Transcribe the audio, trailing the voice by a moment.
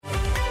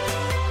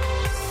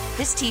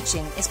This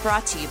teaching is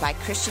brought to you by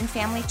Christian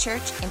Family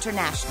Church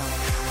International.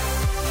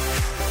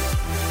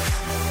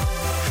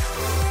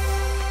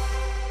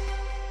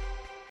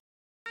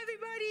 Hi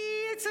everybody,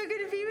 it's so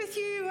good to be with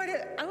you.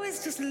 I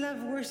always just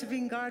love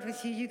worshiping God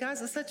with you. You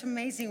guys are such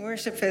amazing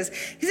worshipers.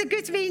 Is it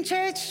good to be in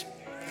church?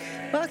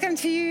 Welcome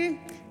to you,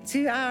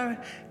 to our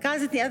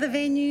guys at the other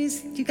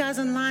venues, you guys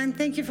online.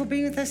 Thank you for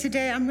being with us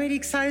today. I'm really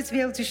excited to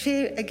be able to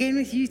share again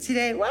with you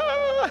today. Wow!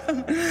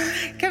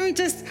 I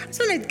just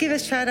want to give a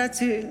shout out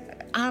to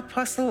our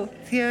Apostle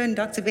Theo and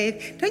Dr.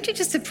 Bev. Don't you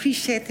just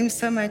appreciate them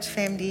so much,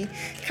 family?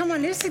 Come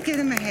on, let's just give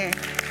them a hand.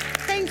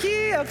 Thank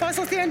you,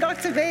 Apostle Theo and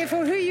Dr. Bev,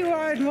 for who you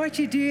are and what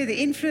you do, the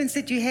influence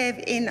that you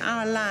have in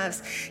our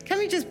lives. Can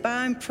we just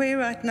bow in prayer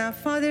right now?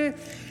 Father,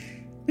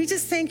 we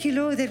just thank you,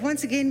 Lord, that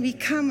once again we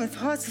come with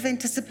hearts of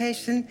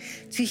anticipation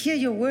to hear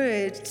your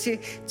word,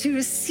 to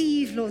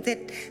receive, Lord,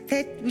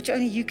 that which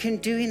only you can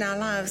do in our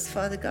lives,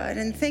 Father God.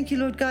 And thank you,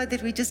 Lord God,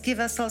 that we just give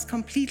ourselves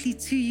completely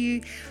to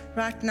you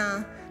right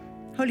now.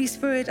 Holy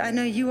Spirit, I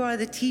know you are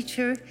the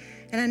teacher,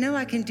 and I know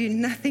I can do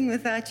nothing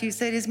without you,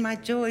 so it is my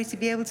joy to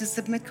be able to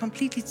submit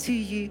completely to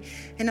you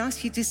and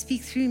ask you to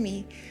speak through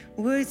me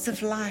words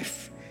of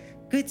life,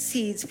 good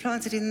seeds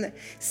planted in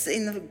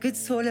the good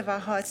soil of our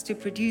hearts to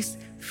produce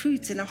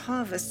fruit and a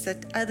harvest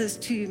that others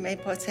too may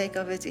partake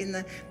of it in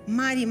the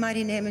mighty,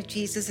 mighty name of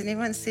Jesus. And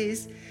everyone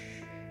says,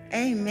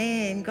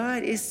 amen.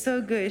 God is so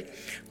good.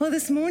 Well,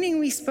 this morning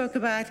we spoke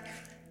about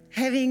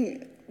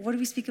what did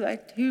we speak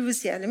about? Who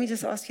was here? Let me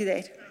just ask you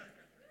that.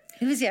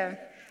 Who was here?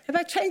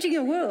 About changing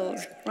your world,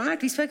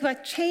 right? We spoke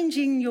about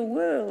changing your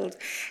world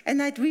and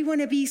that we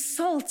want to be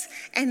salt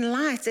and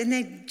light, and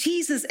that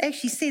Jesus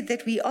actually said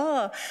that we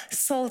are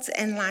salt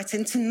and light.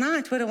 And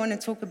tonight what I want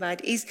to talk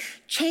about is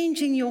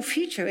changing your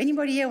future.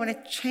 Anybody here want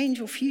to change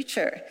your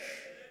future?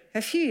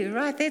 A few,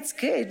 right? That's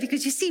good,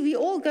 because you see, we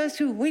all go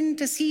through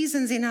winter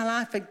seasons in our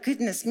life, but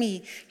goodness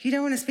me, you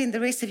don't want to spend the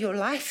rest of your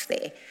life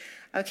there.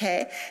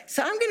 Okay,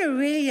 so I'm going to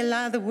really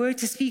allow the word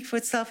to speak for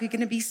itself. We're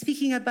going to be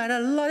speaking about a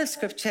lot of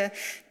scripture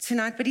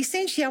tonight, but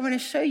essentially I want to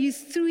show you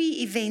three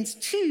events,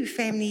 two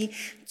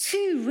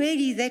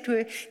really that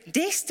were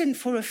destined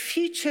for a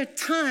future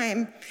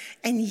time,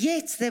 and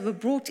yet they were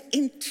brought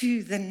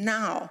into the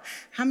now.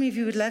 How many of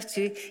you would love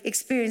to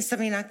experience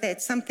something like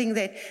that, something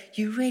that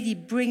you really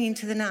bring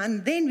into the now?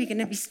 And then we're going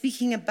to be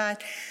speaking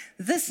about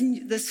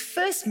this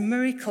first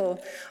miracle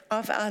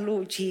of our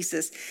Lord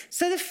Jesus.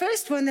 So the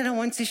first one that I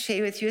want to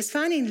share with you is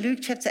found in Luke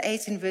chapter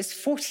 8 and verse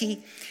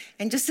 40.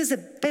 And just as a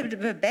bit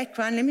of a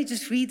background, let me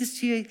just read this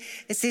to you.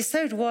 It says,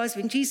 so it was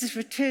when Jesus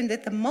returned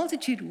that the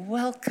multitude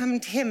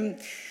welcomed him,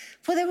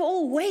 for they were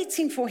all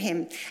waiting for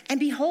him. And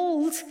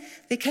behold,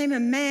 there came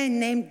a man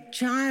named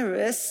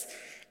Jairus,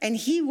 and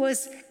he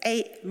was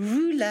a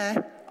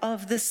ruler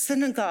of the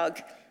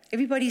synagogue.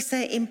 Everybody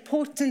say,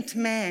 important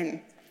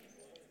man.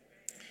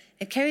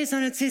 It carries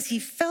on, it says, he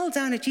fell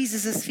down at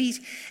Jesus' feet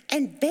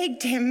and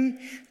begged him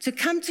to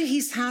come to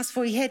his house,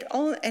 for he had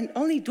an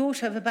only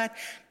daughter of about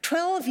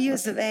 12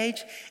 years of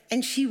age,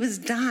 and she was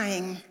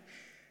dying.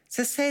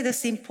 So say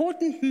this,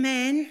 important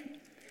man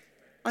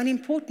on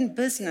important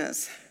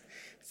business.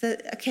 So,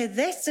 okay,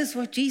 that's just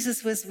what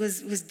Jesus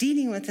was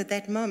dealing with at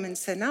that moment.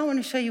 So now I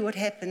want to show you what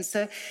happened.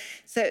 So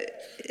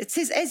it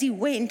says, as he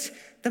went,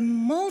 the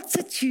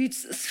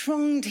multitudes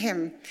thronged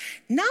him.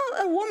 Now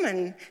a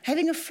woman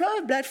having a flow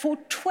of blood for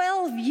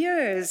 12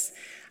 years.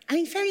 I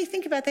mean, family,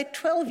 think about that,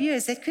 12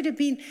 years. That could have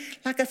been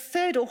like a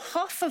third or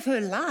half of her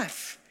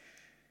life.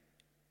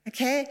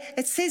 Okay,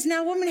 it says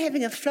now a woman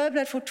having a flow of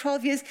blood for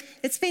 12 years,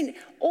 it spent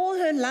all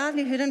her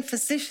livelihood on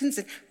physicians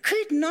and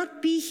could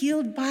not be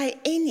healed by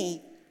any.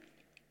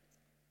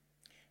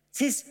 It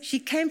says she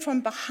came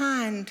from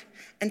behind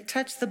and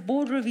touched the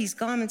border of his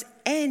garment,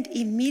 and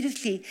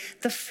immediately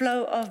the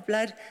flow of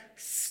blood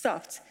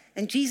stopped.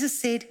 And Jesus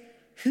said,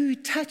 who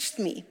touched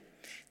me?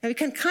 Now we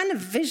can kind of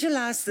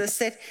visualize this,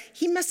 that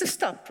he must have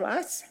stopped,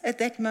 right, at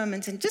that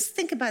moment. And just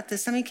think about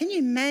this. I mean, can you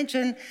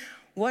imagine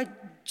what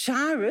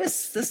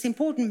Jairus, this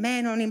important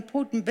man on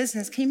important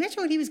business, can you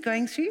imagine what he was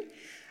going through?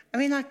 I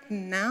mean, like,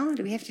 now,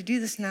 do we have to do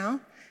this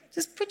now?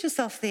 Just put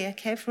yourself there,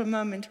 okay, for a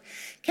moment.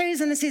 Carries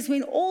on and says,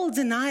 when all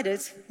denied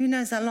it, who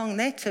knows how long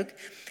that took,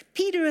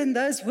 Peter and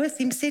those with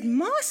him said,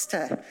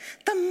 Master,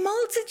 the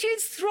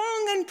multitudes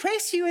throng and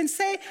press you and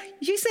say,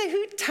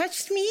 who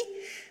touched me?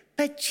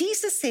 But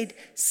Jesus said,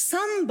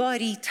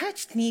 somebody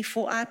touched me,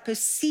 for I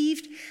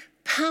perceived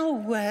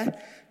power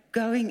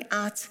going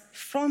out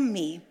from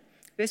me.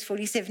 Verse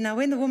 47, now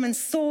when the woman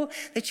saw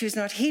that she was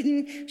not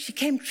hidden, she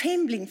came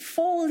trembling,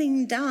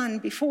 falling down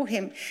before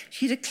him.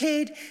 She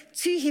declared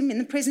to him in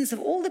the presence of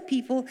all the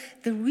people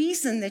the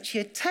reason that she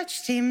had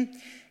touched him,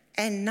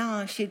 and now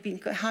how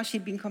she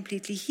had been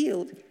completely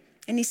healed.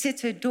 And he said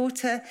to her,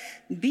 daughter,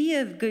 be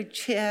of good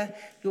cheer.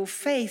 Your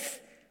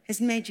faith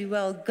has made you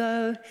well.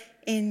 Go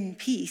in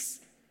peace.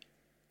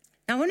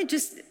 Now, I want to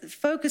just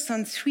focus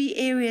on three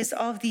areas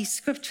of these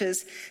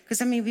scriptures,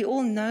 because, I mean, we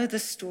all know the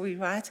story,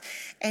 right?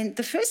 And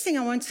the first thing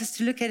I want us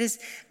to look at is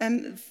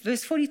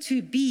verse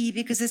 42b,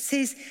 because it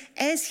says,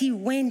 as he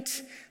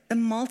went, the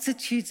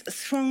multitudes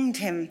thronged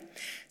him.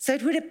 So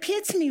it would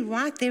appear to me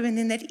right there and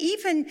then that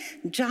even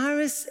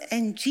Jairus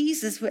and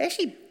Jesus were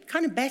actually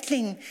kind of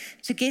battling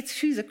to get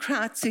through the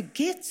crowd to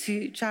get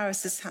to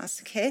Jairus'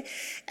 house, okay?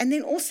 And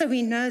then also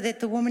we know that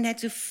the woman had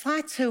to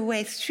fight her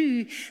way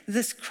through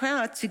this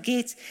crowd to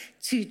get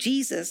to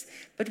Jesus.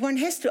 But one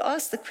has to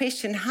ask the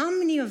question, how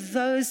many of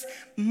those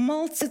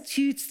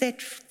multitudes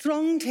that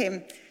thronged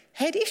him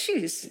had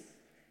issues?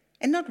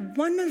 And not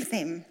one of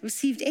them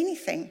received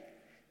anything.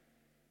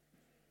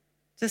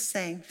 Just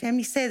saying,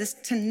 family, say this,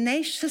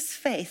 tenacious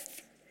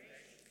faith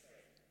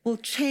will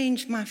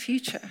change my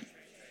future.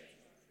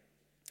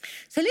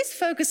 So let's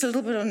focus a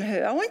little bit on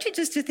her. I want you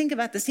just to think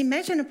about this.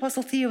 Imagine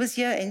Apostle Theo was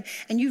here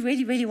and you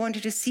really, really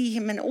wanted to see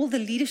him and all the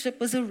leadership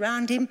was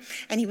around him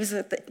and he was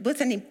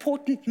with an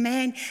important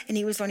man and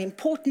he was on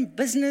important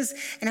business.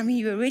 And I mean,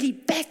 you were really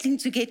battling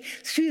to get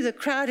through the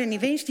crowd and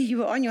eventually you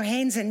were on your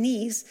hands and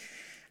knees.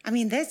 I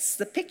mean, that's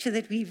the picture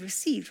that we've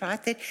received,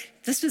 right? That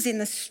this was in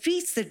the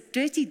streets, the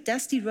dirty,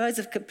 dusty roads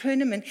of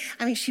Capernaum. And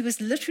I mean, she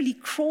was literally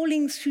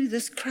crawling through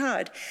this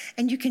crowd.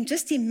 And you can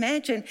just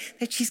imagine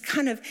that she's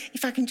kind of,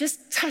 if I can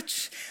just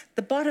touch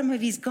the bottom of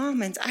his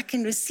garment, I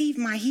can receive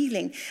my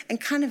healing. And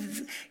kind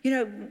of,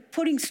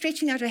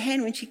 stretching out her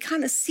hand when she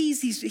kind of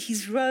sees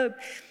his robe.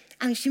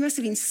 I mean, she must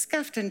have been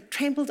scuffed and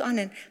trampled on.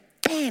 And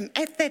bam,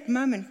 at that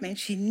moment, man,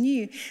 she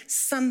knew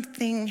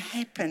something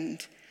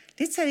happened.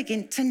 Let's say it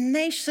again,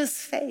 tenacious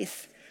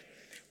faith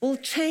will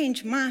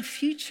change my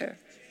future.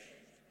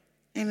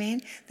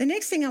 Amen. The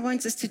next thing I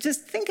want us to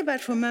just think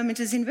about for a moment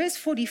is in verse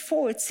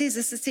 44, it says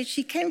this, it says,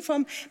 she came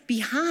from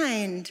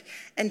behind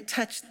and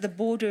touched the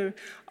border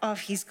of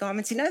his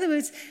garments. In other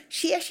words,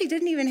 she actually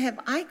didn't even have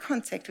eye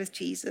contact with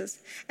Jesus.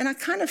 And I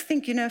kind of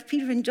think, if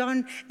Peter and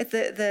John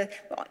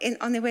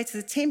on their way to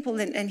the temple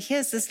and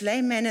here's this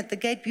lame man at the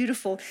gate,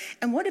 beautiful.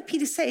 And what did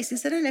Peter say? He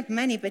says, I don't have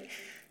money, but,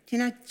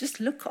 just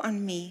look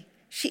on me.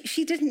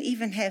 She didn't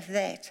even have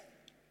that.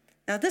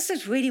 Now, this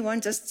is really one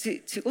just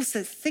to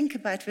also think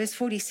about verse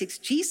 46.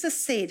 Jesus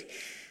said,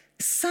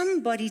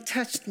 somebody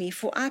touched me,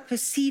 for I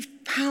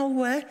perceived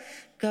power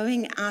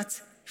going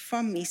out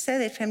from me. Say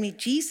that, family.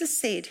 Jesus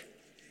said,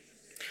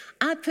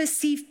 I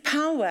perceive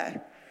power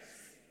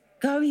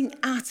going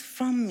out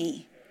from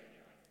me.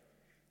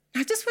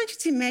 I just want you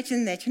to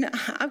imagine that.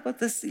 I've got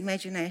this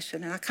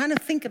imagination, and I kind of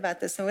think about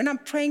this. So when I'm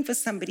praying for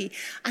somebody,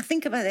 I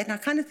think about that, and I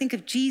kind of think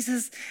of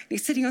Jesus.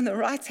 He's sitting on the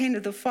right hand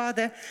of the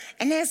Father,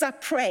 and as I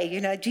pray,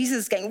 Jesus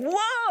is going,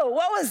 whoa,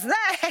 what was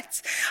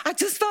that? I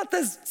just felt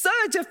this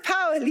surge of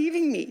power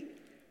leaving me.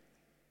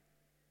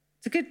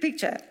 It's a good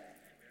picture,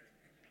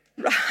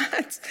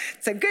 right?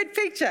 It's a good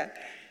picture.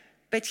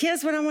 But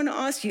here's what I want to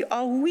ask you.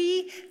 Are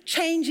we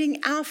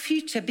changing our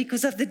future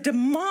because of the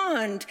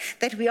demand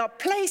that we are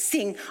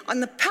placing on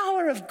the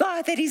power of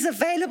God that is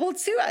available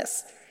to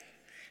us?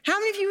 How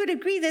many of you would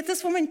agree that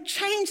this woman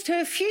changed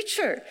her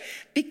future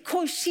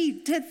because she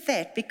did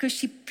that, because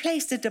she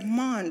placed a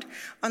demand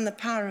on the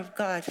power of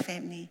God,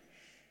 family?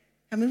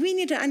 I mean, we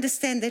need to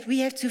understand that we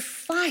have to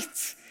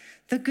fight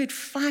the good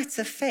fight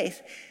of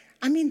faith.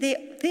 I mean,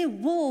 there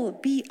will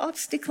be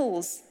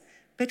obstacles,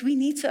 but we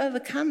need to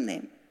overcome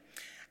them.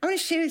 I want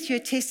to share with you a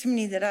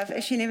testimony that I've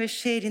actually never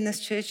shared in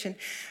this church, and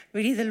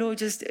really the Lord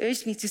just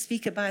urged me to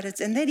speak about it.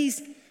 And that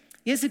is,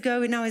 years ago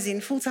when I was in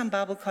full-time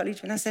Bible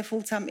college, when I say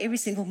full-time, every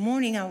single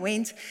morning I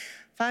went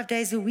 5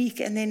 days a week,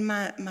 and then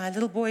my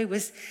little boy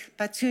was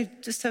about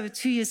just over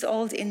 2 years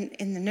old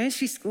in the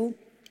nursery school.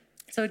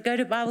 So I would go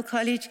to Bible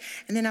college,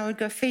 and then I would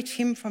go fetch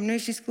him from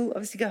nursery school,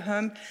 obviously go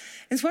home.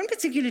 And so one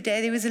particular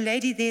day, there was a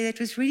lady there that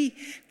was really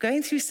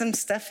going through some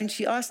stuff, and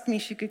she asked me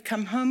if she could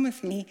come home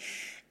with me.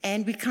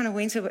 And we kind of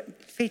went to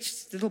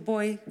fetch the little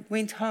boy,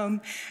 went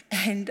home,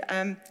 and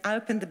I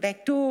opened the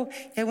back door.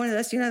 He had one of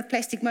those, the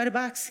plastic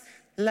motorbikes.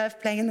 Loved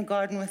playing in the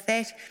garden with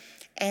that.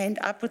 And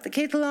I put the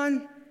kettle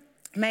on,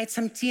 made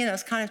some tea, and I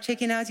was kind of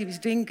checking out. He was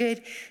doing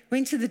good.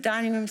 Went to the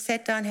dining room,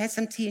 sat down, had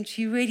some tea, and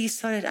she really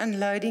started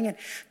unloading and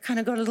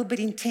kind of got a little bit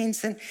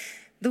intense. And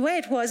the way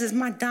it was is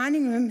my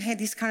dining room had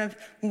these kind of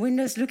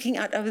windows looking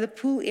out over the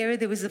pool area.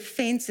 There was a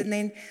fence, and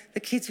then the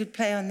kids would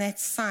play on that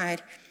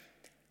side.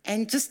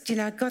 And just,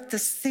 I got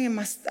this thing,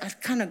 I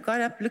kind of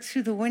got up, looked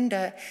through the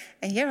window,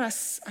 and here I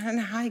don't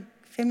know how,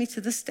 family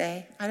to this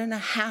day, I don't know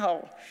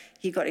how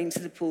he got into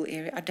the pool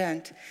area. I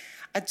don't.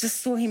 I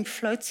just saw him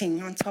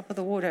floating on top of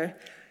the water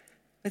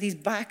with his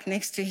bike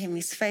next to him,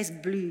 his face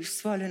blue,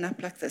 swollen up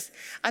like this.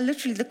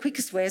 The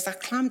quickest way is I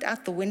climbed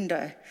out the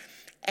window,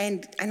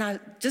 and I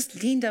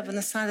just leaned over on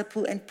the side of the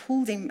pool and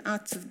pulled him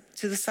out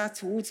to the side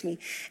towards me.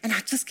 And I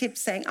just kept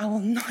saying, I will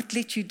not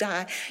let you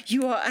die.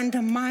 You are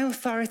under my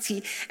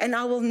authority, and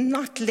I will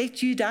not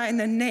let you die in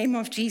the name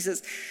of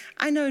Jesus.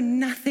 I know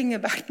nothing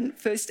about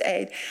first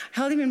aid. I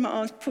held him in my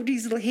arms, put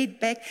his little head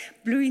back,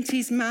 blew into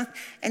his mouth,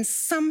 and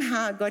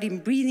somehow got him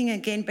breathing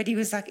again, but he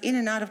was like in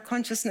and out of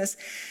consciousness.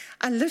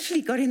 I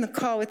literally got in the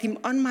car with him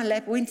on my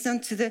lap, went down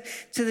to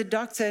the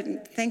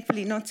doctor,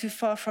 thankfully not too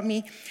far from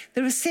me.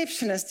 The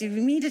receptionist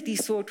immediately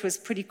saw it was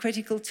pretty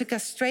critical, took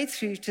us straight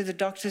through to the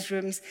doctor's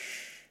rooms.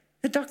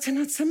 The doctor,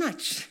 not so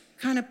much,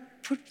 kind of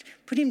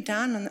put him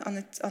down on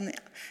the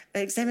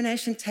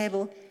examination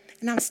table,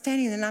 and I'm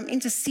standing there and I'm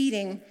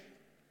interceding.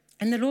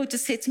 And the Lord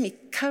just said to me,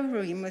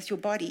 cover him with your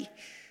body.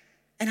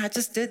 And I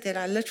just did that.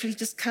 I literally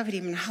just covered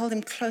him and held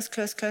him close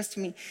to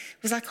me.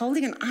 It was like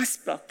holding an ice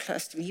block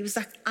close to me. He was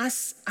like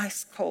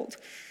ice cold.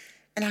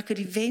 And I could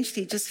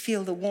eventually just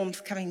feel the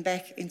warmth coming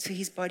back into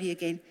his body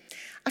again.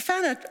 I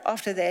found out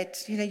after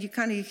that, you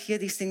kind of hear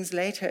these things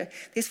later.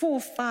 There's 4 or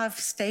 5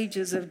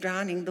 stages of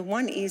drowning. The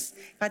one is,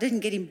 if I didn't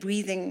get him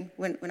breathing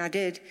when I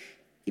did,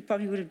 he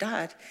probably would have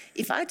died.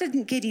 If I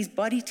didn't get his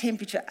body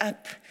temperature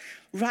up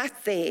right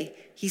there,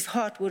 his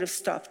heart would have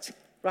stopped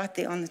right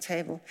there on the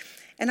table.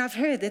 And I've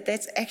heard that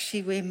that's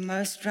actually where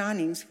most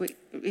drownings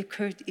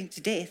occurred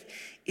into death,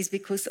 is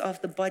because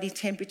of the body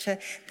temperature.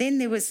 Then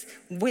there was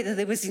whether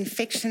there was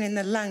infection in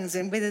the lungs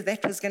and whether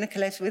that was going to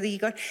collapse, whether he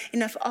got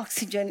enough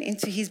oxygen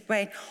into his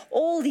brain,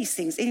 all these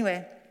things.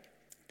 Anyway,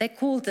 they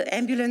called the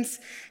ambulance,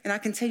 and I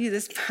can tell you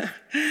this,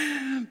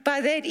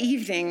 by that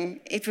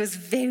evening, it was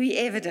very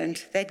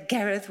evident that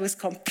Gareth was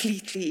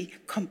completely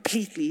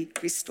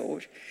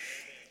restored.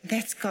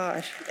 That's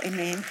God,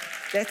 amen.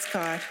 That's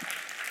God.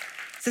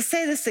 So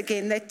say this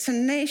again, that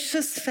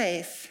tenacious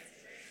faith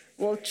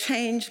will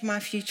change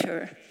my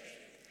future.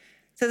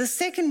 So the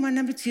second one,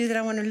 number 2, that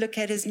I want to look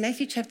at is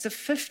Matthew chapter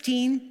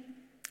 15.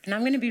 And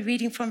I'm going to be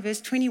reading from verse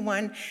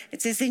 21.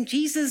 It says, then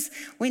Jesus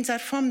went out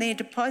from there,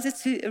 departed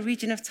to a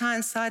region of Tyre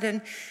and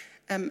Sidon.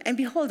 And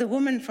behold, a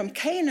woman from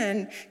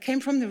Canaan came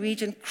from the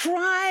region,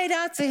 cried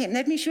out to him.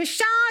 That means she was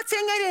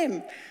shouting at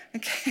him.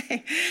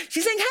 Okay.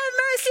 She's saying, have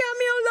mercy on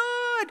me,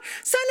 O Lord,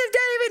 Son of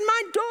David,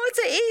 my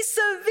daughter is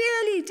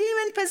severely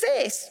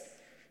demon-possessed.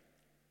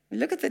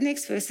 Look at the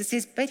next verse. It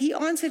says, but he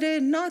answered her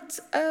not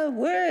a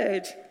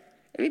word.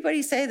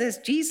 Everybody say this,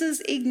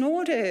 Jesus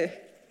ignored her.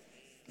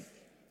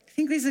 I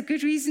think there's a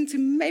good reason to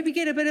maybe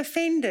get a bit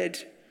offended.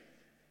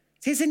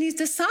 It says, and his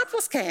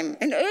disciples came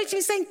and urged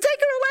him, saying, take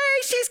her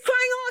away, she's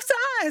crying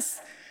after us.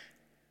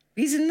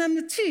 Reason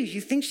number 2, you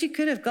think she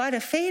could have got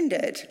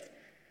offended,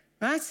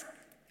 right?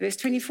 Verse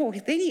 24,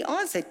 then he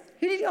answered.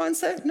 Who did he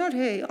answer? Not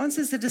her. He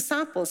answers the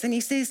disciples. And he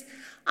says,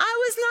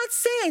 I was not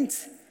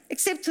sent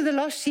except to the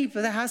lost sheep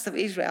of the house of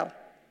Israel.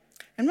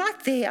 And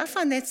right there, I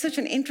find that such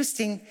an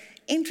interesting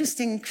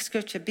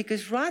scripture,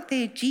 because right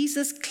there,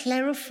 Jesus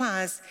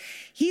clarifies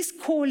his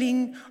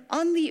calling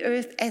on the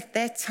earth at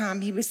that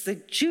time. He was the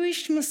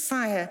Jewish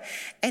Messiah.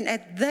 And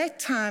at that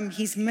time,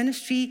 his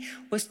ministry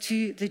was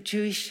to the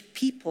Jewish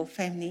people,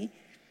 family.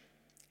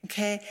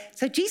 Okay,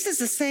 so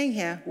Jesus is saying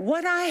here,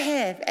 what I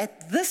have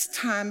at this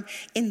time,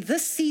 in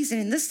this season,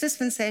 in this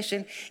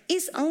dispensation,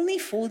 is only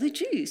for the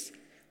Jews.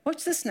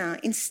 Watch this now.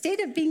 Instead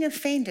of being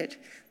offended,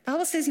 the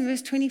Bible says in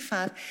verse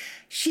 25,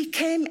 she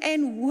came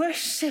and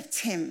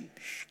worshipped him.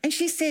 And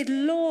she said,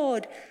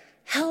 Lord,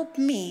 help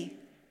me.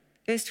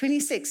 Verse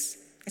 26,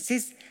 it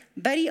says,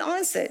 but he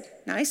answered.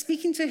 Now he's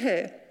speaking to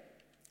her.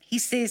 He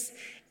says,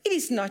 it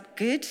is not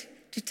good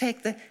to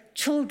take the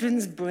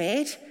children's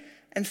bread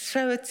and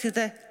throw it to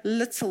the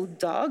little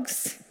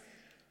dogs.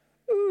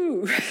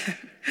 Ooh,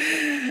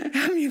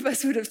 how many of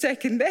us would have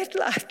taken that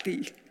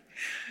lightly?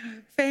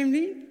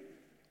 Family,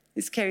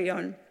 let's carry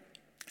on.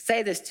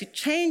 Say this, to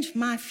change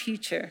my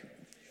future,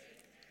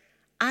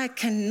 I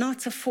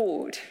cannot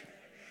afford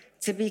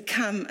to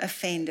become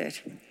offended.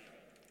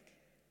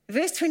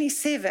 Verse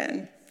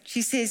 27,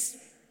 she says,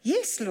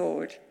 yes,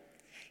 Lord,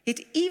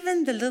 yet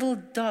even the little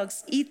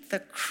dogs eat the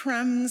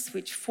crumbs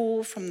which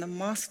fall from the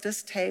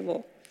master's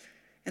table.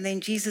 And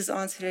then Jesus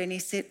answered her and he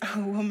said,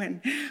 oh,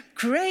 woman,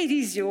 great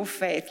is your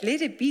faith.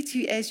 Let it be to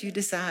you as you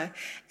desire.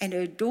 And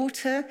her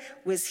daughter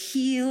was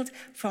healed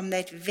from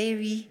that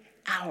very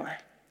hour.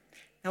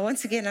 Now,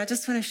 once again, I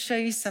just want to show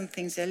you some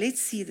things there.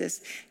 Let's see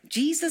this.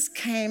 Jesus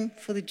came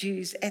for the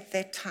Jews at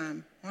that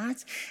time,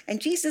 right? And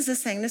Jesus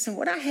is saying, listen,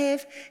 what I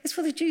have is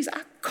for the Jews.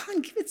 I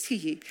can't give it to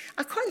you.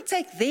 I can't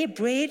take their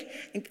bread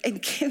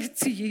and give it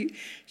to you.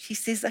 She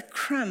says, a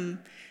crumb,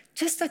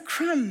 just a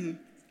crumb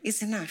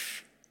is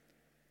enough.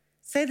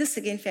 Say this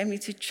again, family,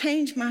 to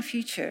change my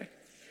future,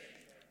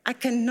 I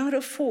cannot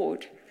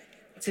afford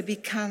to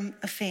become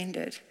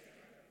offended.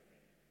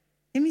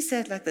 Let me say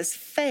it like this.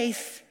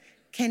 Faith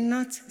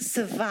cannot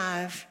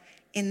survive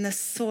in the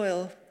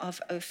soil of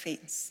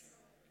offense.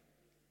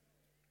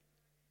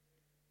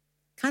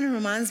 Kind of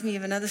reminds me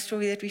of another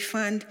story that we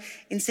find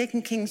in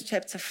 2 Kings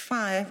chapter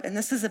 5, and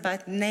this is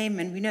about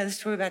Naaman. We know the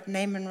story about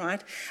Naaman,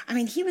 right? I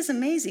mean, he was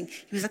amazing.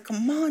 He was a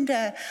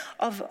commander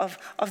of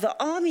the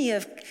army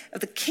of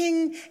the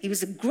king. He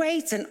was a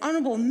great and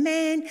honorable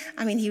man.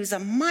 I mean, he was a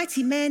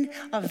mighty man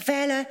of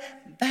valor,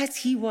 but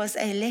he was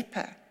a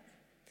leper.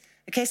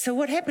 Okay, so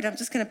what happened, I'm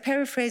just going to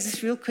paraphrase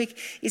this real quick,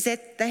 is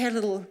that they had a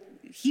little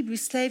Hebrew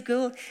slave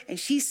girl, and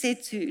she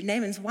said to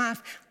Naaman's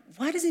wife,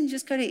 why doesn't he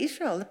just go to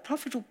Israel? The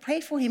prophet will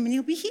pray for him and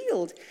he'll be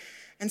healed.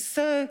 And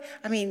so,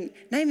 I mean,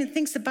 Naaman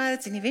thinks about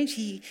it and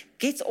eventually he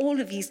gets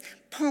all of his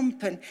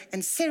pomp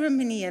and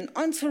ceremony and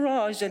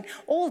entourage and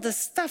all the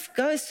stuff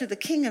goes to the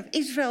king of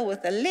Israel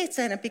with a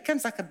letter and it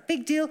becomes like a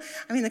big deal.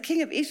 I mean, the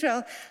king of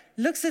Israel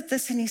looks at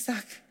this and he's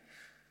like,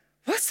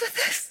 what's with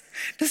this?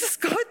 Does this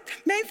God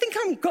man think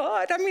I'm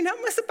God? I mean, how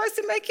am I supposed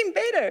to make him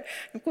better?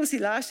 And of course,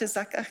 Elisha's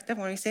like, oh, don't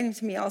worry, send him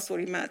to me, I'll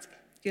sort him out.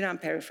 You know, I'm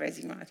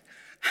paraphrasing, right?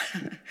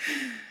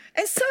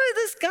 And so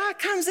this guy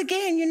comes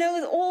again,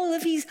 with all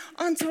of his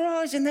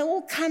entourage, and they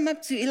all come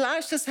up to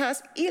Elisha's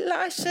house.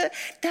 Elisha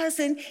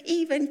doesn't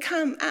even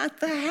come out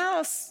the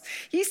house.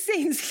 He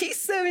sends his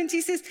servant,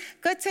 he says,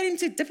 go tell him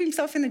to dip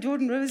himself in the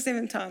Jordan River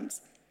 7 times.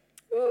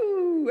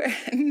 Ooh,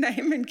 and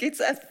Naaman gets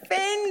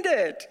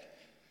offended.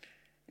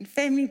 And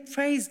family,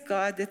 praise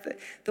God that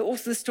the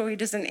author of the story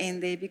doesn't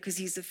end there, because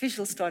his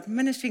officials start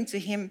ministering to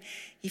him.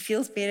 He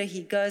feels better,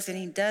 he goes and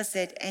he does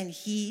that, and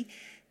he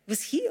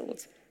was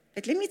healed.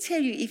 But let me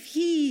tell you, if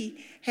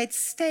he had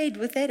stayed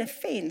with that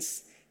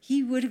offense,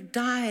 he would have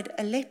died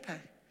a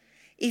leper.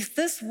 If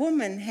this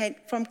woman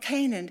from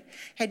Canaan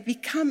had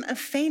become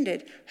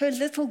offended, her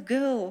little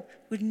girl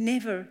would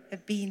never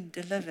have been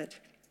delivered.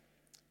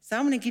 So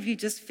I'm going to give you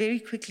just very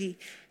quickly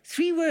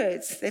 3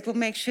 words that will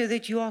make sure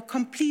that you are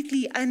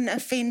completely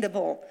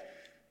unoffendable.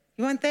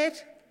 You want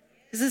that?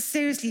 This is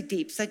seriously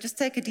deep. So just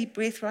take a deep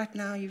breath right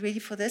now. Are you ready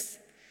for this?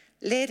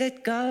 Let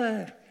it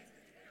go.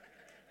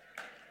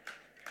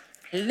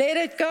 Let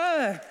it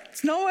go.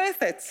 It's not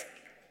worth it.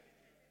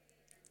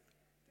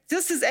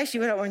 This is actually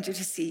what I want you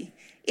to see.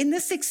 In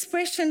this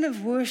expression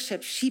of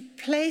worship, she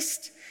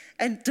placed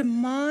a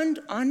demand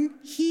on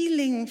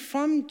healing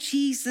from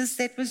Jesus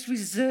that was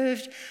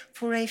reserved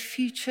for a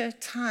future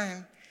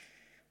time.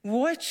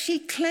 What she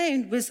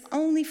claimed was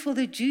only for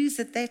the Jews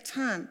at that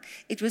time.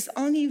 It was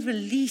only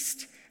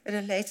released at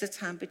a later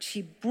time, but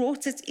she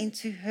brought it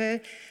into her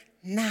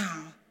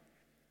now.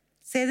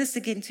 Say this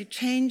again: to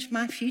change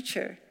my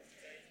future,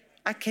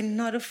 I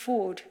cannot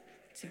afford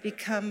to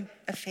become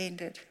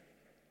offended.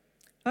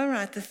 All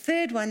right, the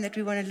third one that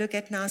we want to look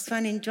at now is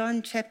found in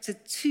John chapter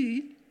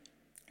 2.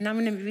 And I'm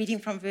going to be reading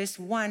from verse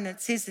 1. It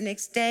says, the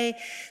next day,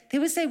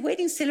 there was a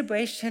wedding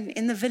celebration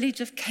in the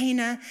village of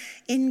Cana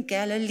in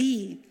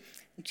Galilee.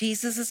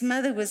 Jesus'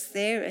 mother was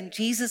there, and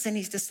Jesus and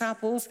his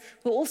disciples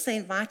were also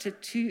invited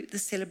to the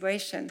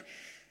celebration.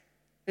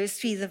 Verse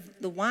 3,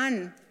 the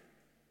wine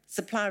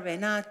supply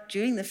ran out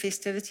during the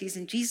festivities,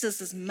 and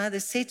Jesus' mother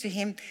said to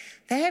him,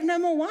 they have no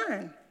more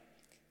wine.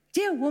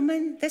 Dear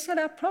woman, that's not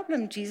our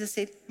problem, Jesus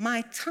said.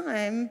 My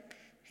time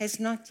has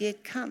not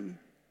yet come.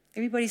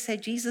 Everybody say,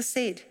 Jesus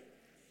said,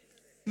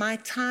 my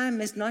time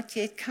has not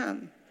yet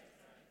come.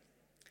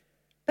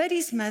 But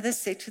his mother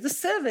said to the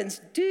servants,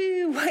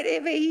 do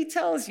whatever he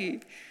tells you.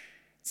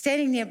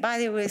 Standing nearby,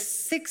 there were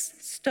 6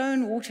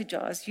 stone water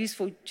jars used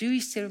for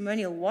Jewish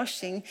ceremonial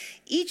washing.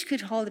 Each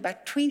could hold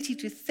about 20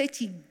 to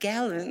 30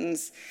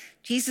 gallons.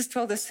 Jesus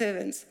told the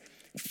servants,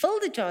 fill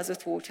the jars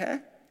with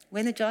water.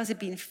 When the jars had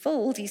been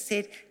filled, he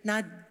said,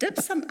 now dip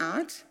some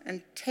out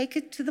and take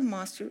it to the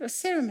master of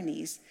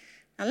ceremonies.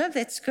 I love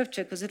that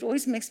scripture because it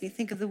always makes me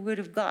think of the word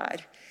of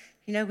God.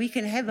 We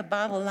can have a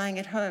Bible lying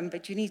at home,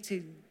 but you need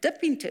to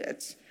dip into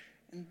it,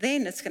 and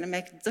then it's going to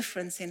make a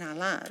difference in our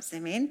lives.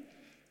 Amen?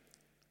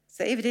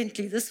 So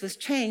evidently this was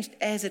changed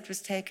as it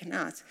was taken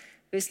out.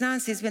 Verse 9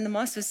 says, when the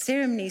master of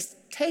ceremonies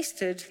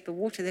tasted the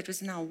water that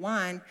was in our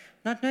wine,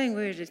 not knowing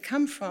where it had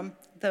come from,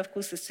 though of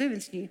course the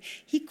servants knew,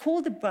 he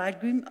called the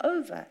bridegroom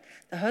over.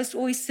 The host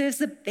always serves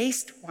the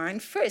best wine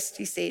first,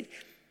 he said.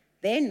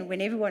 Then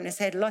when everyone has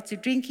had lots to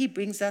drink, he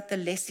brings out the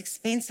less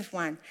expensive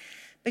wine.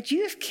 But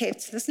you have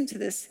kept, listen to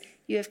this,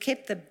 you have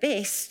kept the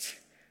best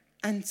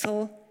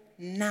until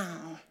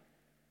now.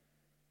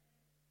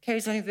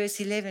 Carries on in verse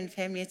 11,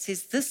 family. It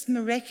says, this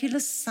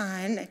miraculous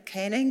sign at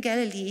Cana in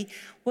Galilee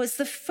was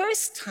the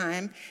first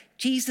time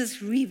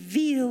Jesus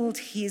revealed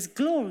his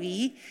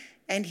glory,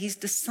 and his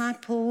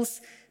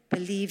disciples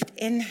believed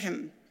in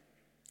him.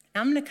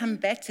 Now, I'm going to come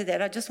back to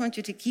that. I just want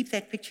you to keep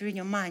that picture in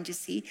your mind, you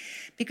see,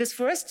 because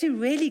for us to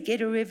really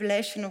get a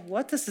revelation of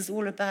what this is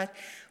all about,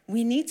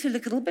 we need to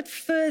look a little bit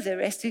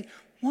further as to,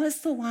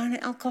 was the wine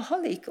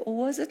alcoholic or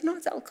was it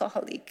not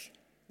alcoholic?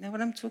 You know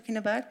what I'm talking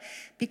about?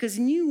 Because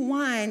new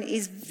wine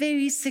is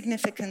very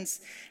significant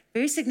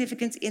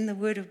in the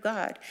Word of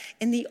God.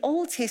 In the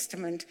Old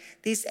Testament,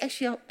 there's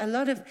actually a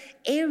lot of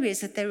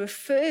areas that they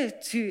refer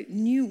to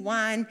new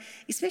wine,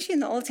 especially in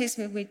the Old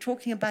Testament, we're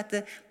talking about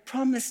the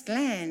promised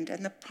land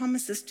and the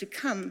promises to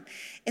come.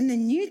 In the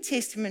New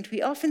Testament,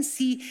 we often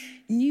see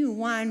new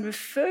wine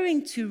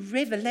referring to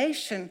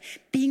Revelation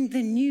being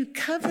the new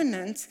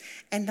covenant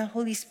and the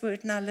Holy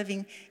Spirit now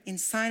living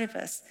inside of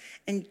us.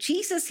 And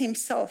Jesus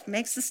himself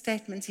makes a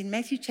statement in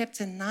Matthew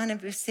chapter 9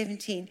 and verse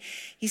 17.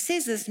 He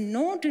says this,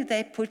 nor do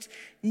they put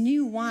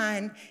new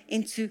wine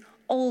into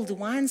old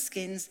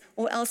wineskins,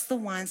 or else the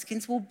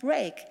wineskins will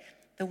break.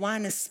 The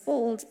wine is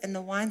spilled and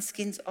the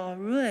wineskins are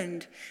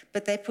ruined,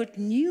 but they put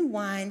new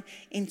wine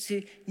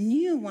into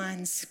new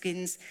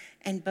wineskins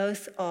and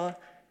both are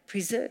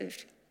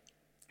preserved.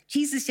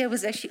 Jesus here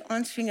was actually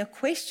answering a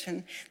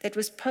question that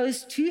was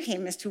posed to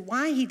him as to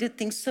why he did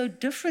things so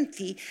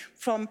differently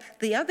from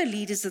the other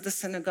leaders of the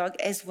synagogue,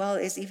 as well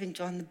as even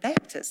John the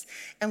Baptist.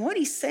 And what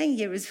he's saying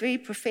here is very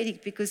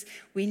prophetic, because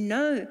we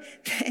know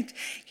that,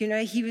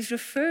 he was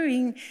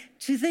referring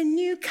to the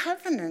new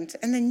covenant,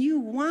 and the new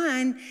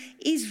wine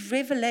is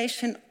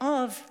revelation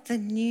of the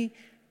new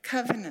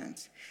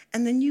covenant.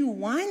 And the new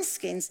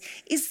wineskins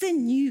is the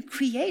new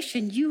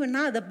creation. You and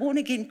I, the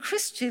born-again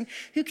Christian,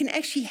 who can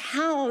actually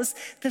house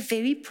the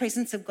very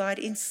presence of God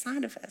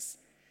inside of us.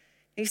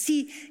 You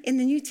see, in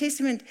the New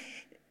Testament,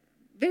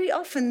 very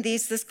often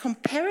there's this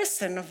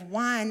comparison of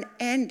wine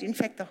and, in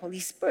fact, the Holy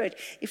Spirit.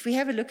 If we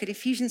have a look at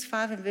Ephesians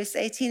 5 and verse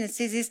 18, it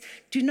says this: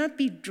 do not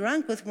be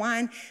drunk with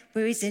wine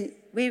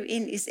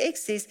wherein is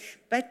excess,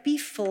 but be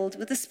filled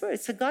with the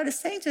Spirit. So God is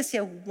saying to us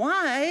here,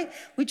 why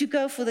would you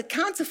go for the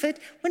counterfeit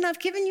when I've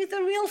given you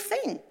the real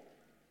thing?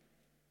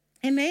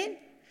 Amen?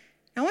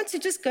 I want to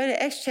just go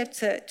to Acts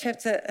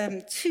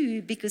chapter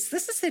 2, because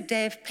this is the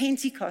day of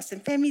Pentecost.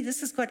 And family,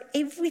 this has got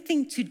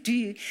everything to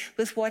do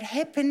with what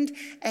happened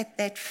at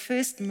that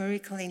first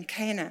miracle in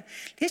Cana.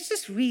 Let's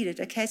just read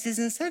it, okay? It says,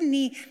 and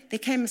suddenly there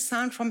came a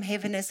sound from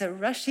heaven as a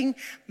rushing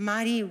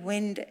mighty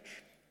wind,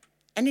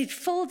 and it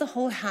filled the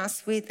whole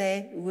house where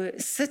they were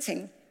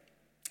sitting.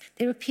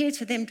 There appeared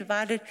to them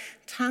divided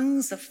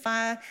tongues of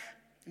fire.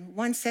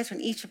 One sat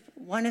on each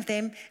one of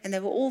them, and they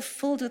were all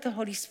filled with the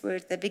Holy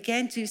Spirit. They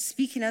began to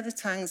speak in other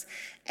tongues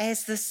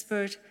as the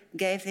Spirit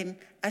gave them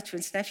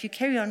utterance. Now, if you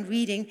carry on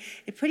reading,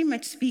 it pretty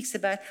much speaks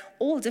about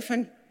all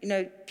different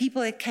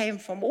people that came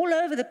from all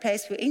over the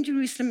place, were in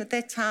Jerusalem at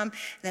that time,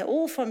 and they're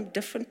all from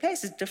different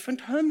places, different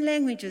home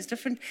languages,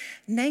 different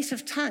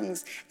native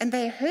tongues, and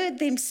they heard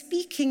them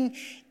speaking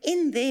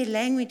in their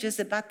languages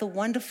about the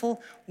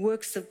wonderful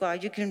works of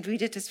God. You can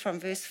read it, it's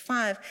from verse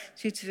 5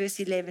 through to verse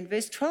 11.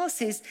 Verse 12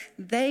 says,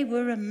 they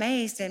were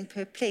amazed and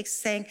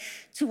perplexed, saying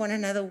to one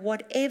another,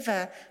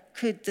 whatever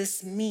could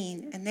this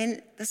mean? And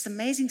then this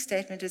amazing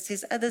statement, it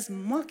says, others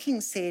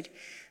mocking said,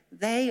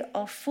 they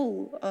are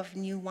full of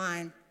new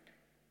wine.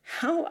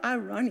 How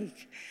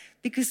ironic,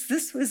 because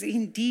this was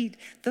indeed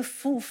the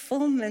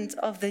fulfillment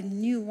of the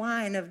new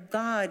wine of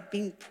God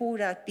being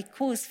poured out,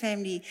 because,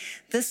 family,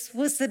 this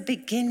was the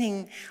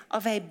beginning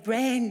of a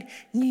brand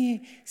new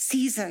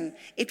season.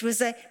 It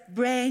was a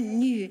brand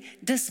new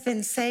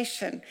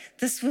dispensation.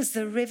 This was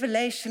the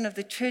revelation of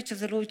the church of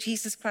the Lord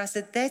Jesus Christ.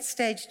 At that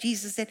stage,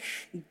 Jesus had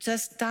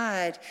just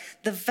died.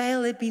 The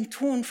veil had been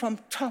torn from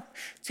top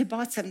to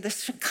bottom. The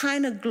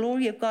Shekinah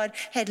glory of God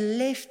had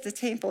left the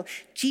temple.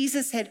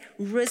 Jesus had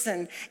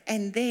risen,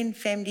 and then,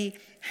 family,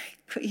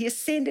 he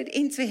ascended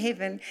into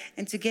heaven,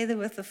 and together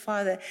with the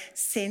Father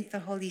sent the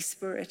Holy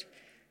Spirit.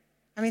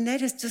 I mean,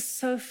 that is just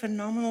so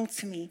phenomenal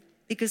to me,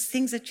 because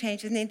things have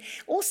changed. And then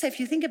also,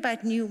 if you think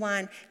about new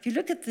wine, if you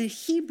look at the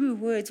Hebrew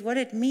words, what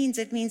it means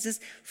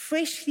is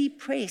freshly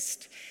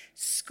pressed,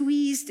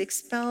 squeezed,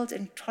 expelled,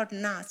 and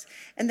trodden out.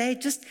 And they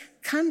just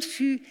come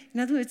through, in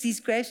other words, these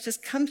grapes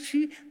just come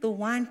through the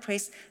wine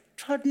press,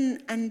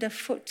 trodden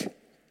underfoot.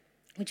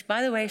 Which,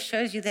 by the way,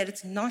 shows you that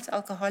it's not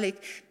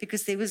alcoholic,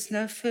 because there was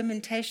no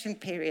fermentation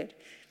period.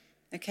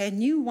 Okay,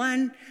 new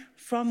wine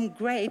from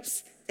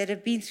grapes that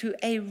have been through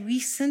a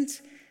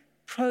recent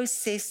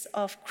process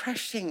of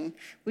crushing.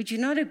 Would you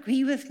not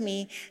agree with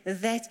me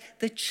that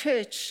the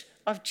church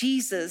of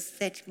Jesus,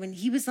 that when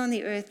he was on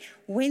the earth,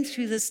 went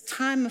through this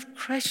time of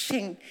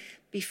crushing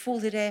before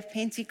the day of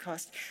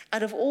Pentecost?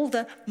 Out of all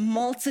the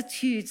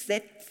multitudes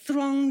that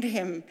thronged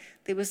him,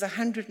 there was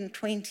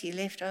 120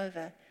 left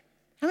over.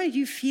 How many of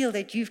you feel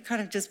that you've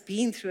kind of just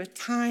been through a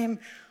time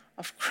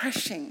of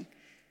crushing?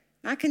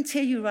 I can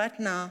tell you right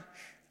now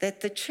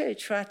that the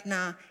church right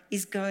now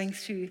is going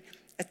through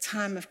a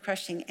time of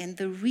crushing. And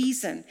the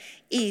reason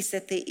is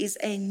that there is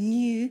a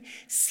new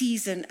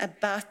season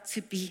about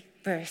to be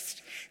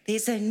birthed.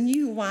 There's a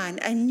new wine,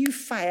 a new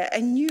fire, a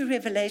new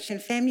revelation,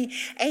 family,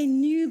 a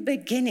new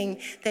beginning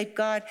that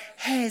God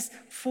has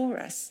for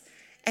us.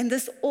 And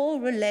this all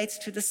relates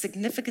to the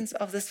significance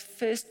of this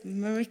first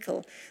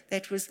miracle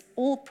that was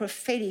all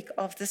prophetic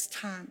of this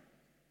time.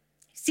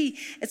 See,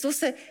 it's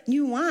also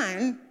new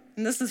wine,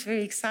 and this is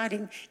very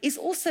exciting, is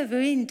also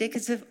very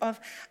indicative of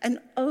an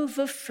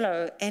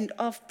overflow and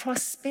of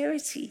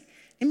prosperity.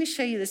 Let me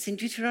show you this in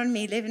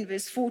Deuteronomy 11,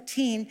 verse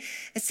 14.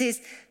 It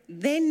says,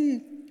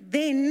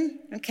 then,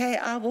 okay,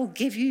 I will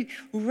give you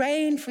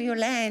rain for your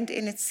land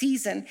in its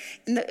season,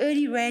 in the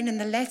early rain and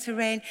the latter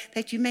rain,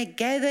 that you may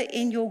gather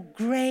in your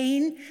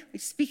grain,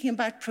 which is speaking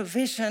about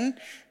provision,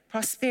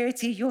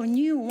 prosperity, your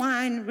new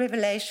wine,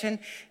 revelation,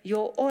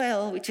 your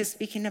oil, which is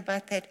speaking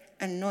about that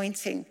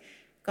anointing.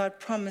 God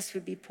promised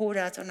would be poured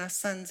out on our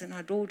sons and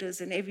our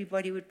daughters, and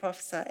everybody would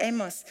prophesy.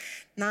 Amos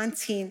 9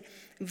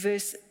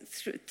 verse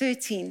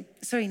 13.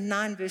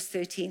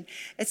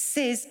 It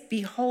says,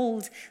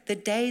 behold, the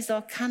days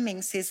are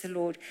coming, says the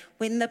Lord,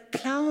 when the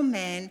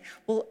plowman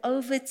will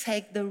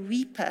overtake the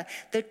reaper,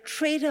 the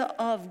treader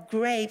of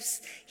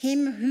grapes,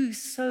 him who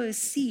sows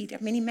seed. I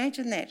mean,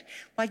 imagine that.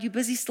 While you're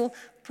busy still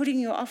putting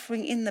your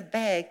offering in the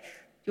bag,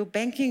 your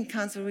banking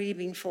account's already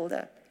been filled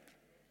up.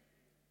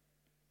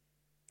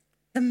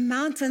 The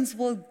mountains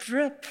will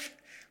drip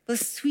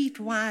with sweet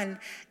wine,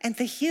 and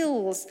the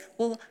hills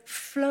will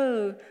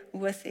flow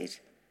with it.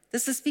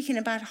 This is speaking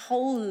about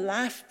whole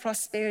life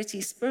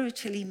prosperity,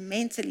 spiritually,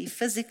 mentally,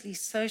 physically,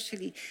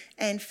 socially,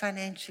 and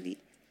financially.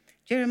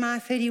 Jeremiah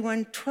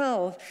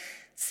 31:12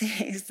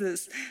 says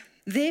this,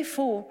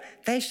 therefore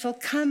they shall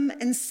come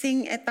and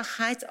sing at the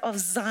height of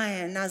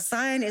Zion. Now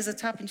Zion is a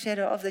type and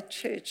shadow of the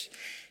church.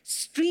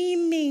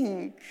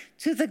 Streaming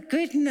to the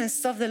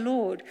goodness of the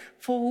Lord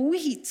for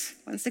wheat,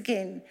 once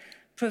again,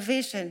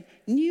 provision,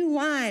 new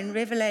wine,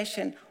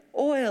 revelation,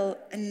 oil,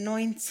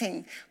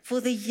 anointing,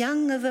 for the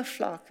young of the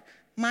flock,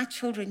 my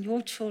children,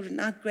 your children,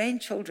 our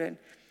grandchildren.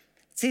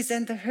 It says,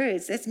 and the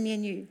herds, that's me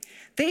and you,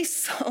 their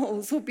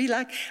souls will be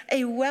like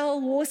a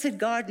well-watered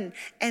garden,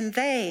 and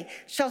they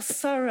shall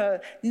sorrow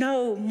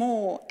no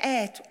more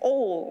at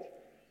all.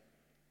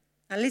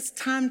 Now let's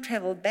time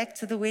travel back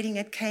to the wedding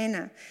at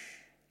Cana.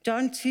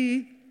 John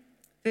 2,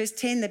 verse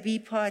 10, the B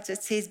part,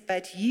 it says,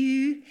 but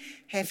you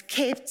have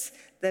kept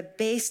the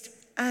best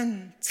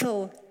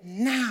until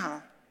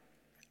now.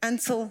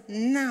 Until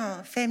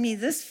now, family,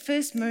 this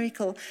first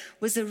miracle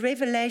was a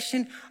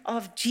revelation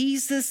of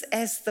Jesus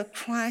as the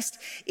Christ.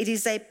 It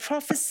is a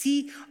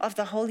prophecy of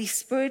the Holy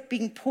Spirit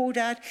being poured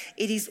out.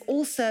 It is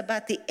also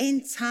about the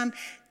end time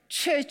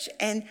church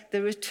and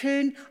the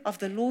return of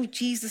the Lord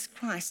Jesus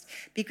Christ,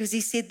 because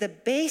he said the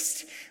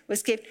best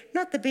was kept,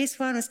 not the best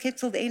wine was kept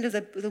till the end of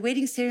the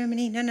wedding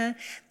ceremony. No,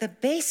 the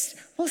best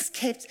was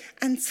kept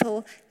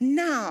until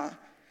now.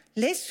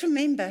 Let's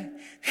remember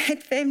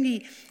that,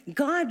 family,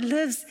 God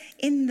lives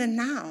in the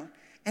now.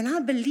 And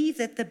I believe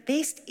that the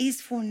best is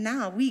for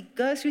now. We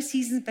go through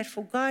seasons, but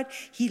for God,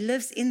 he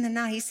lives in the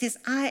now. He says,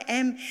 I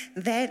am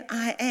that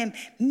I am,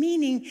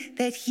 meaning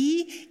that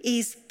he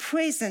is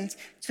present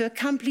to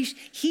accomplish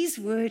his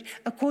word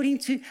according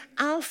to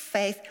our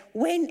faith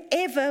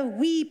whenever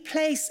we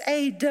place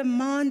a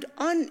demand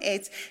on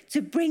it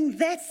to bring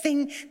that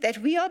thing that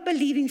we are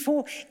believing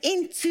for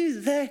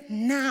into the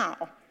now.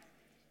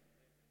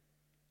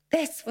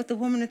 That's what the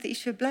woman with the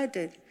issue of blood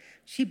did.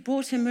 She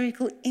brought her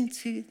miracle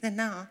into the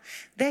now.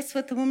 That's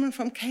what the woman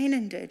from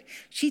Canaan did.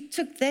 She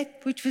took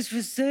that which was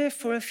reserved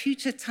for a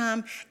future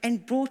time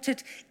and brought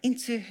it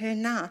into her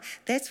now.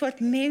 That's what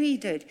Mary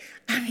did.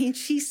 I mean,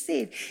 she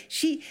said,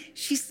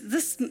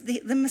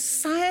 the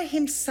Messiah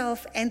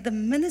himself and the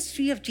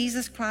ministry of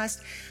Jesus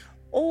Christ,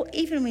 or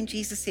even when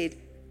Jesus said,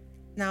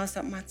 now is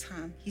not my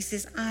time. He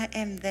says, I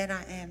am that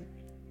I am.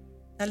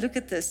 Now look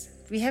at this.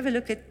 We have a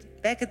look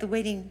back at the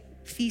wedding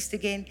feast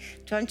again,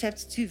 John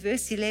chapter 2,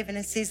 verse 11,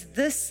 it says,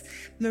 this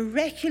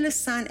miraculous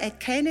sign at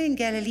Cana in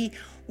Galilee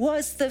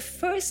was the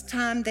first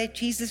time that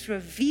Jesus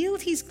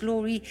revealed his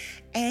glory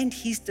and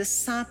his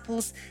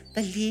disciples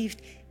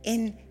believed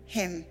in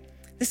him.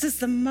 This is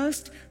the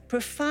most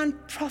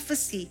profound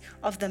prophecy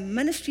of the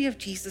ministry of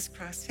Jesus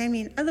Christ. I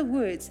mean, in other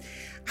words,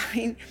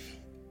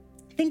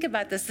 think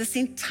about this. This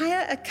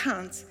entire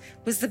account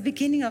was the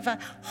beginning of a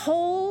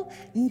whole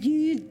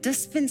new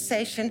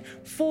dispensation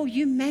for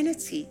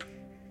humanity.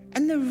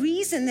 And the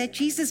reason that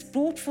Jesus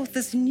brought forth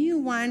this new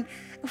wine,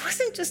 it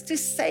wasn't just to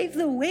save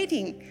the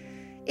wedding.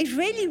 It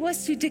really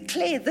was to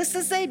declare this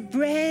is a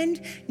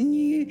brand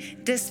new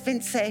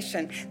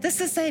dispensation.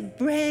 This is a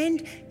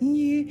brand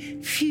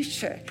new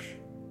future.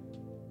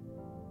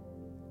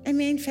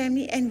 Amen,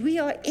 family. And we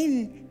are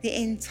in the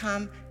end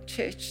time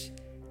church.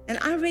 And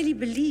I really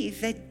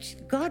believe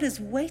that God is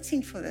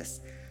waiting for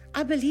this.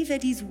 I believe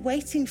that he's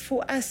waiting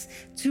for us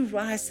to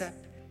rise up.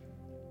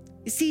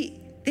 You see,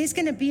 there's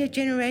going to be a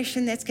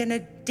generation that's going to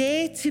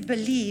dare to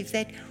believe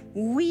that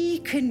we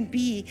can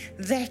be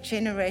that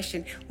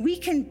generation. We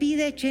can be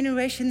that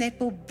generation that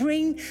will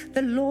bring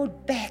the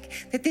Lord back.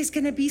 That there's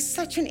going to be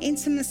such an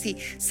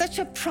intimacy, such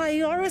a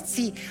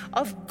priority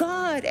of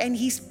God and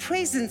his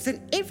presence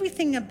and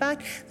everything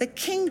about the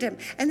kingdom.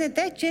 And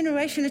that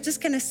generation is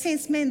just going to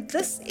sense, man,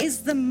 this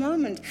is the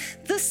moment.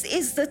 This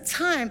is the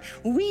time.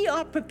 We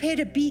are prepared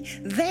to be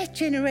that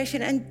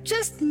generation. And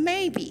just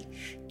maybe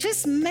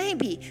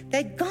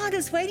that God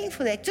is waiting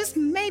for that. Just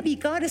maybe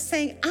God is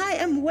saying, I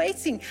am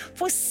waiting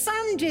for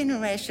some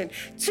generation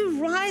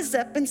to rise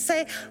up and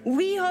say,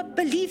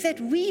 believe that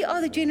we are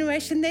the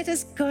generation that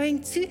is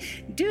going to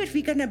do it.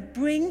 We're going to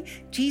bring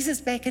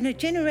Jesus back, and a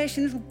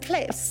generation that will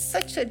place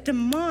such a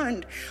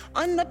demand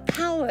on the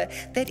power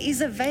that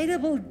is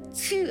available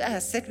to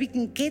us that we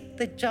can get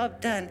the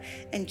job done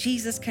and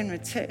Jesus can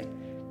return.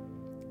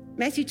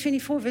 Matthew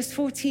 24, verse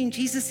 14,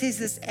 Jesus says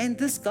this, and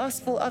this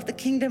gospel of the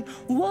kingdom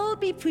will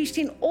be preached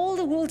in all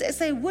the world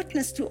as a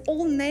witness to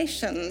all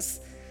nations,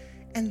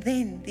 and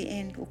then the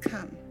end will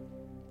come.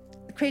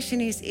 The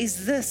question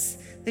is this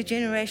the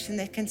generation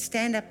that can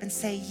stand up and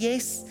say,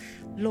 yes,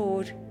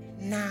 Lord,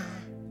 now.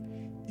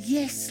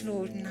 Yes,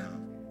 Lord, now.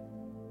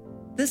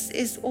 This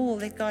is all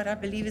that God, I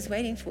believe, is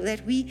waiting for,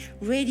 that we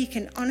really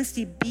can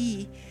honestly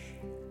be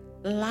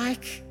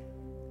like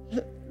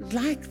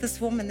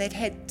this woman that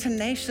had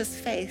tenacious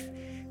faith,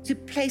 to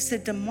place a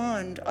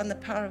demand on the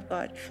power of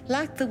God.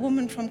 Like the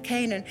woman from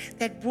Canaan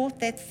that brought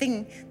that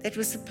thing that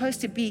was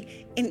supposed to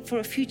be in for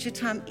a future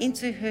time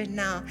into her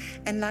now.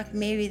 And like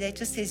Mary that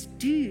just says,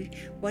 do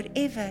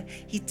whatever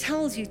he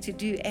tells you to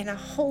do. And a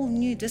whole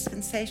new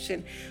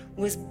dispensation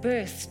was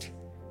birthed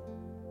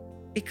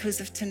because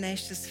of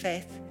tenacious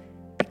faith,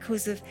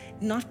 because of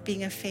not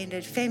being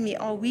offended. Family,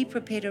 are we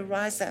prepared to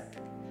rise up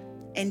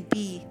and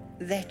be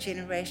that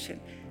generation?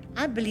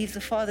 I believe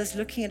the Father's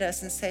looking at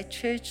us and say,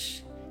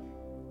 church,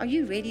 are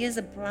you ready as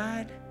a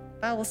bride?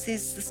 The Bible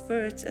says the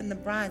Spirit and the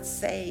bride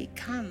say,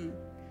 come.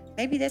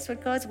 Maybe that's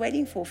what God's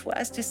waiting for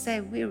us to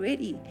say, we're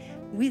ready.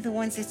 We're the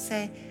ones that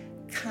say,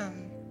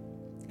 come.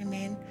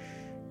 Amen.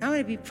 I want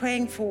to be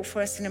praying for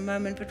us in a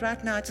moment, but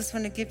right now I just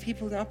want to give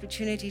people an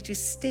opportunity to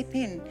step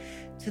in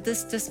to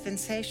this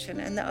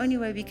dispensation. And the only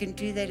way we can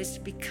do that is to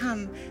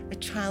become a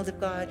child of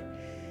God.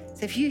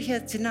 So if you're here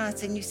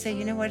tonight and you say,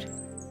 you know what?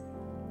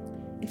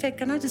 In fact,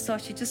 can I just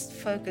ask you, just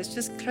focus,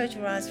 just close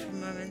your eyes for a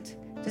moment.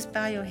 Just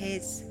bow your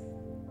heads.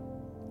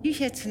 You're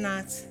here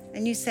tonight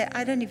and you say,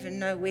 I don't even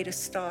know where to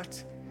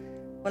start.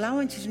 Well, I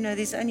want you to know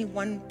there's only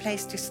one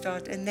place to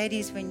start, and that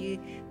is when you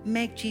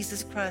make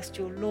Jesus Christ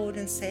your Lord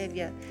and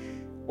Savior.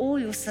 All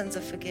your sins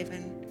are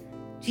forgiven.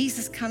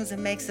 Jesus comes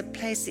and makes a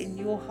place in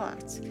your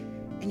heart,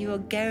 and you are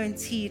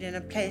guaranteed in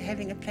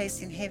having a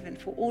place in heaven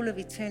for all of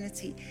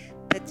eternity.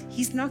 But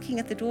he's knocking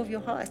at the door of your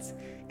heart,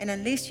 and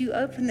unless you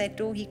open that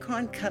door, he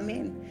can't come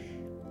in.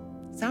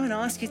 So I want to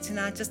ask you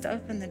tonight, just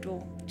open the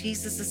door.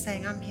 Jesus is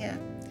saying, I'm here.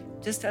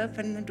 Just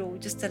open the door.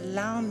 Just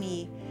allow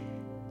me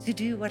to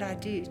do what I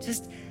do.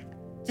 Just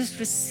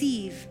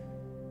receive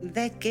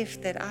that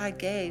gift that I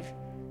gave,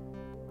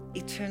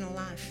 eternal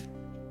life.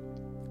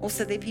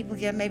 Also, there are people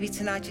here, maybe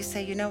tonight you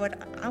say, you know what,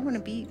 I want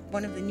to be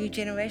one of the new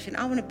generation.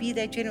 I want to be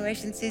that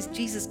generation that says,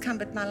 Jesus, come,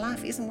 but my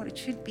life isn't what it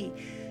should be.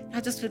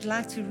 I just would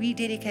like to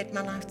rededicate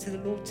my life to the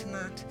Lord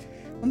tonight.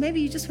 Or maybe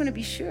you just want to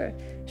be sure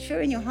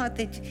in your heart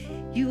that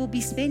you will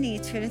be spending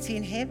eternity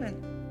in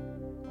heaven.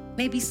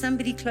 Maybe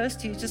somebody close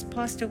to you just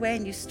passed away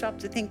and you stop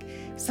to think,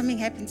 if something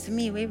happened to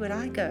me, where would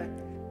I go?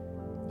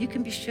 You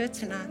can be sure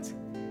tonight.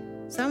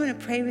 So I'm going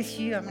to pray with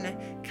you. I'm going to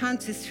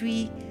count to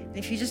 3. And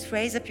if you just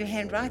raise up your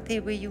hand right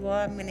there where you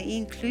are, I'm going to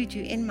include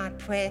you in my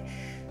prayer.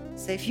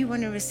 So if you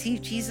want to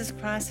receive Jesus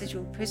Christ as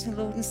your personal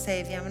Lord and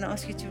Savior, I'm going to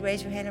ask you to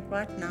raise your hand up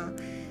right now.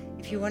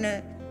 If you want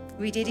to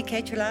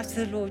rededicate your life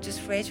to the Lord,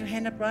 just raise your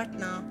hand up right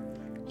now.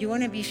 You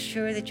want to be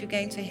sure that you're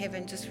going to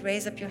heaven, just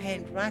raise up your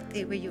hand right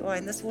there where you are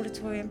in this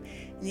auditorium,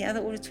 in the other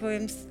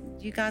auditoriums,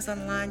 you guys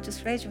online,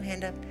 just raise your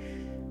hand up.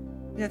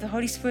 You know, the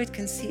Holy Spirit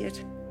can see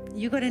it.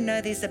 You got to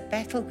know there's a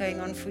battle going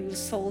on for your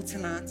soul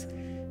tonight,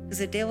 because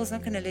the devil's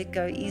not going to let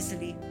go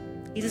easily.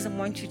 He doesn't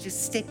want you to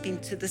step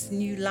into this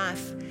new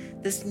life,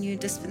 this new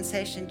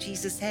dispensation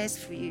Jesus has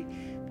for you.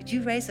 But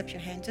you raise up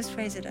your hand, just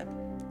raise it up.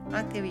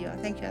 Right there we are.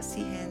 Thank you. I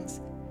see hands.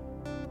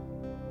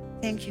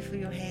 Thank you for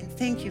your hand.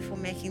 Thank you for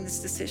making this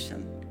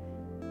decision.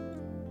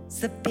 It's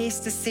the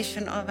best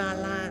decision of our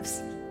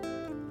lives.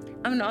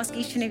 I'm going to ask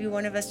each and every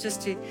one of us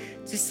just to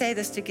say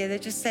this together.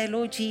 Just say,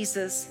 Lord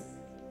Jesus,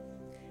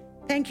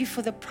 thank you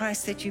for the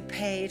price that you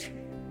paid.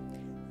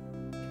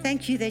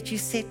 Thank you that you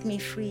set me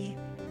free.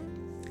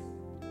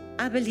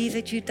 I believe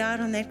that you died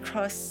on that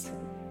cross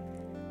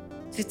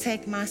to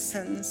take my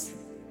sins,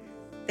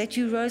 that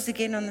you rose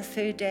again on the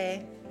 3rd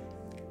day.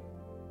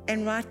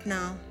 And right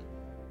now,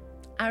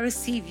 I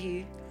receive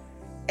you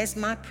as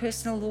my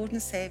personal Lord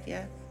and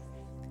Savior.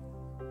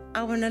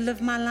 I want to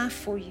live my life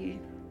for you.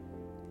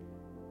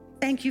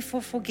 Thank you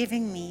for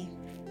forgiving me,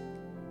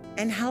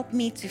 and help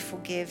me to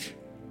forgive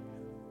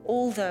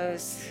all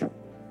those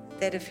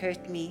that have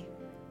hurt me.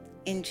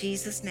 In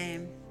Jesus'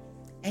 name,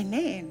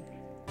 amen.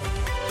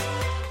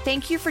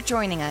 Thank you for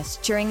joining us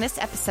during this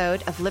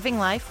episode of Living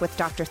Life with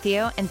Dr.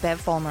 Theo and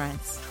Bev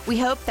Wolmarans. We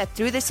hope that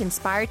through this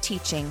inspired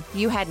teaching,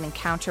 you had an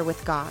encounter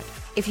with God.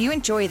 If you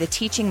enjoy the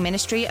teaching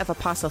ministry of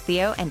Apostle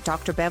Theo and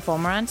Dr. Bev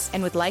Wolmarans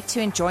and would like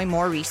to enjoy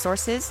more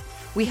resources,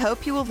 we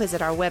hope you will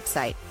visit our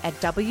website at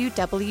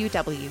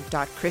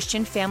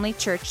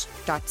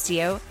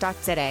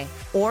www.christianfamilychurch.co.za,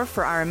 or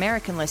for our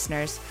American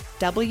listeners,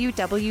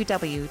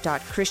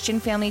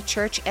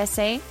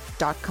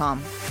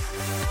 www.christianfamilychurchsa.com.